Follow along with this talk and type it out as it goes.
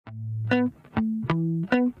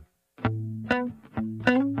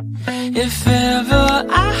If ever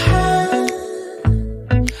I had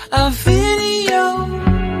a video,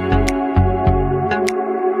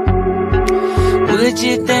 would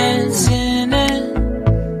you dance in it?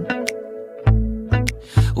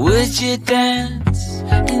 Would you dance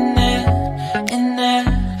in it, in it?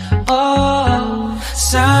 Oh,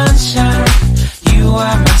 sunshine, you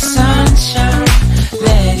are my sunshine.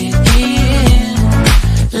 Let it in,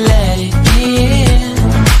 let it in.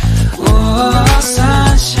 Oh,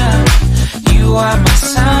 sunshine, you are my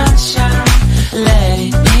sunshine. Let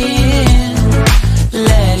it in,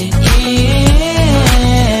 let it in.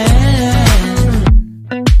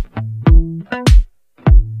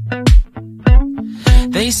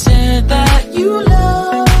 They said that you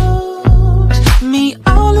loved me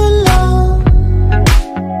all along.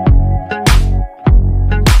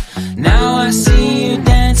 Now I see you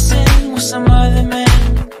dancing with some other man.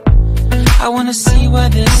 I wanna see where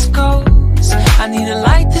this goes. I need a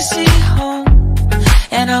light to see home,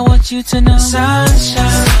 and I want you to know,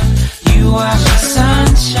 sunshine, you are my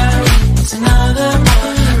sunshine. It's another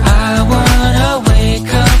one. I wanna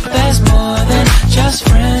wake up as more than just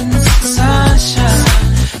friends. Sunshine,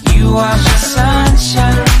 you are my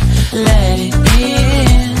sunshine. Let it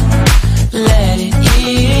in, let it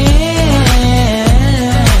in.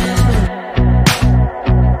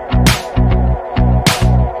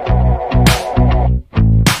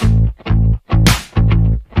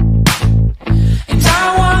 And I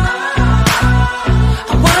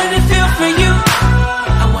wanted to feel for you.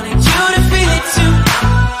 I wanted you to feel it too.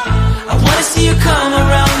 I wanna see you come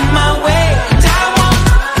around my way. And I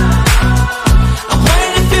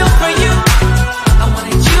wanted to feel for you. I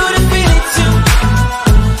wanted you to feel it too.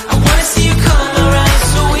 I wanna see you come around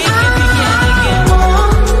so we can begin again.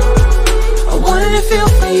 I wanted to feel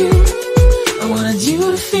for you. I wanted you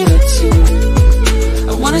to feel it too.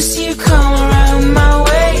 I wanna see you come around my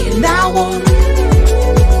way. And I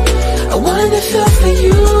wanted to feel for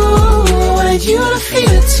you. I wanted you to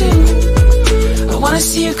feel it too. I wanna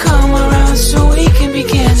see you come around so we can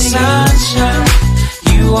begin again. Sunshine,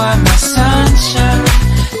 you are my sunshine.